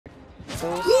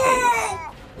so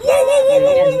Yeah!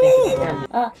 Yeah!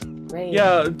 Ah, raids.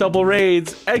 Yeah, double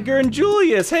raids. Edgar and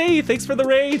Julius, hey, thanks for the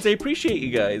raids. I appreciate you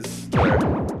guys.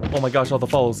 Oh my gosh, all the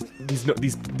follows.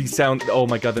 These sound. Oh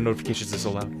my god, the notifications are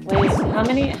so loud. Wait, how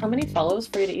many follows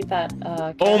for you to eat that?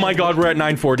 Oh my god, we're at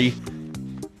 940.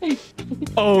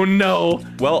 Oh no.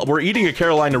 Well, we're eating a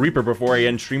Carolina Reaper before I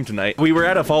end stream tonight. We were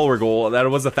at a follower goal that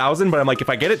was 1,000, but I'm like, if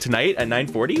I get it tonight at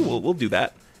 940, we'll do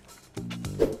that.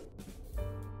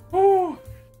 Oh,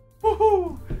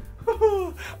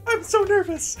 I'm so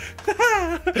nervous.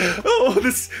 Oh,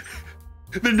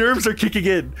 the nerves are kicking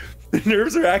in. The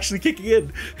nerves are actually kicking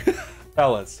in.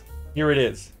 Fellas, here it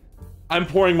is. I'm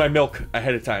pouring my milk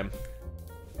ahead of time.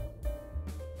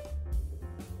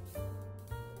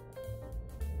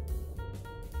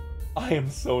 I am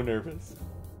so nervous.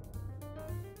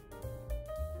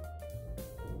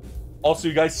 Also,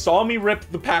 you guys saw me rip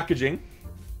the packaging.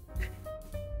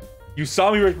 You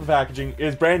saw me rip the packaging. It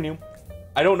is brand new.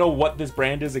 I don't know what this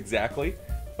brand is exactly.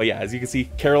 But yeah, as you can see,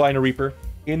 Carolina Reaper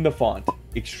in the font.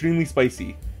 Extremely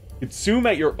spicy. Consume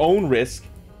at your own risk.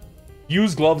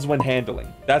 Use gloves when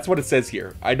handling. That's what it says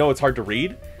here. I know it's hard to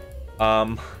read.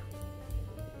 Ooh,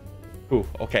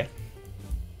 okay.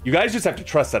 You guys just have to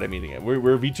trust that I'm eating it.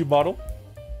 We're a VTube model.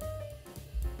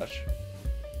 Gosh.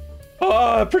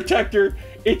 Ah, protector.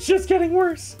 It's just getting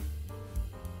worse.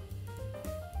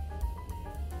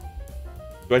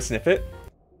 Do I sniff it?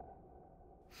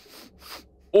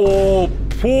 Oh,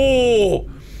 oh.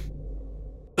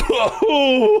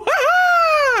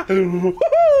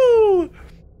 Oh.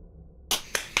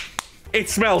 It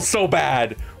smells so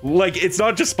bad. Like, it's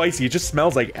not just spicy, it just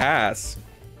smells like ass.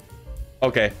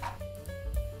 Okay.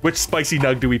 Which spicy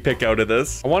nug do we pick out of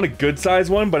this? I want a good size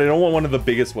one, but I don't want one of the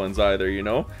biggest ones either, you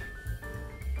know?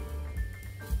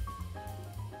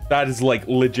 That is like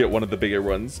legit one of the bigger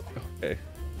ones. Okay.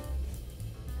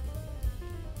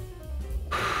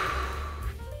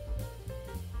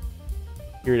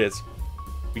 Here it is.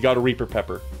 We got a Reaper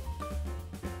pepper.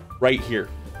 Right here.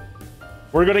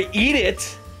 We're gonna eat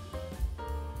it.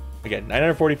 Again,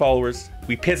 940 followers.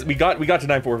 We got to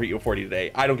 940 today.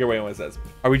 I don't care what anyone says.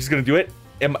 Are we just gonna do it?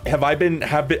 Have I been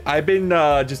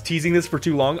just teasing this for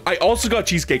too long? I also got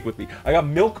cheesecake with me. I got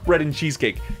milk, bread, and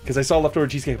cheesecake because I saw leftover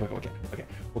cheesecake. I'm like,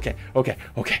 okay.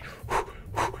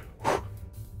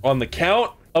 On the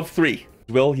count of 3.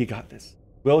 Will, you got this.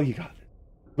 Will, you got this.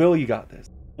 Will, you got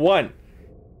this. 1,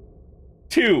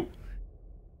 2,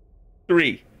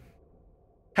 3.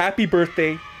 Happy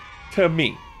birthday to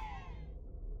me.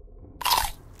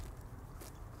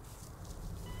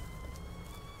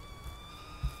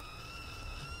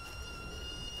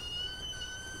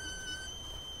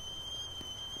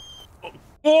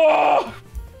 Oh!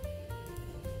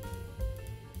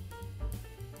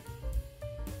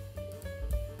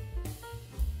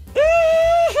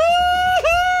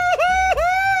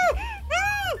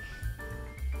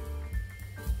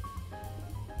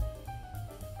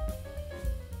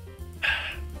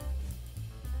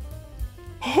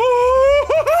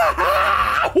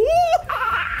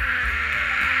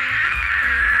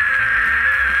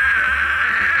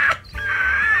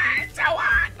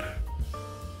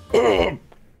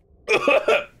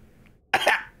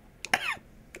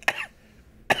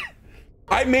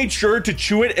 I made sure to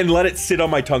chew it and let it sit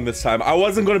on my tongue this time. I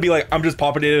wasn't going to be like, I'm just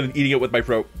popping it in and eating it with my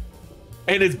throat.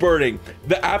 And it's burning.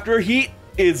 The after heat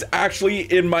is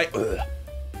actually in my... Oh,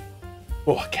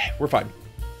 okay, we're fine.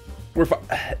 We're fine.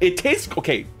 It tastes...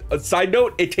 Okay, a side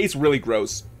note, it tastes really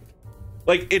gross.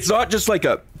 Like, it's not just like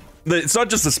a... It's not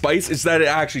just the spice, it's that it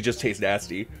actually just tastes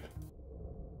nasty.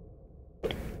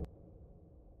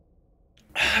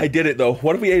 I did it though.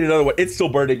 What if we ate another one? It's still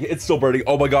burning. It's still burning.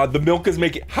 Oh my god, the milk is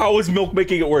making... How is milk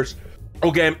making it worse?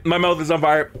 Okay, my mouth is on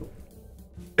fire.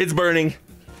 It's burning.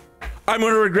 I'm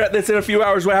gonna regret this in a few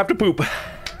hours when I have to poop.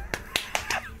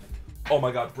 Oh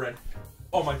my god, bread.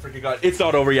 Oh my freaking god. It's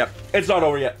not over yet. It's not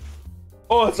over yet.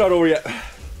 Oh, it's not over yet.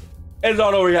 It's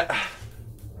not over yet.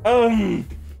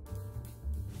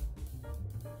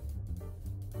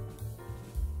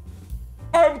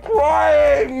 I'm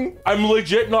crying. I'm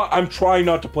legit not. I'm trying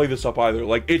not to play this up either.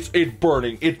 Like it's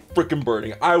burning. It's freaking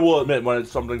burning. I will admit when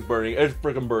something's burning. It's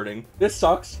freaking burning. This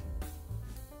sucks.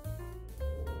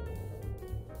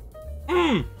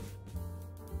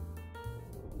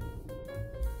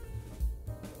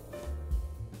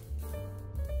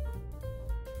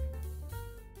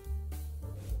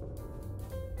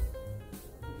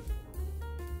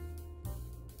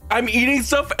 I'm eating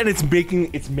stuff and it's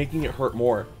making it hurt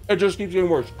more. It just keeps getting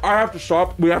worse. I have to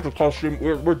stop. We have to call stream.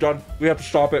 We're done. We have to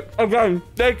stop it. Again,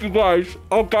 thank you guys.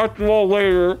 I'll catch you all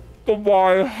later.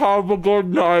 Goodbye. Have a good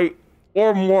night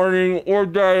or morning or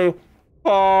day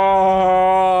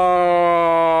Oh.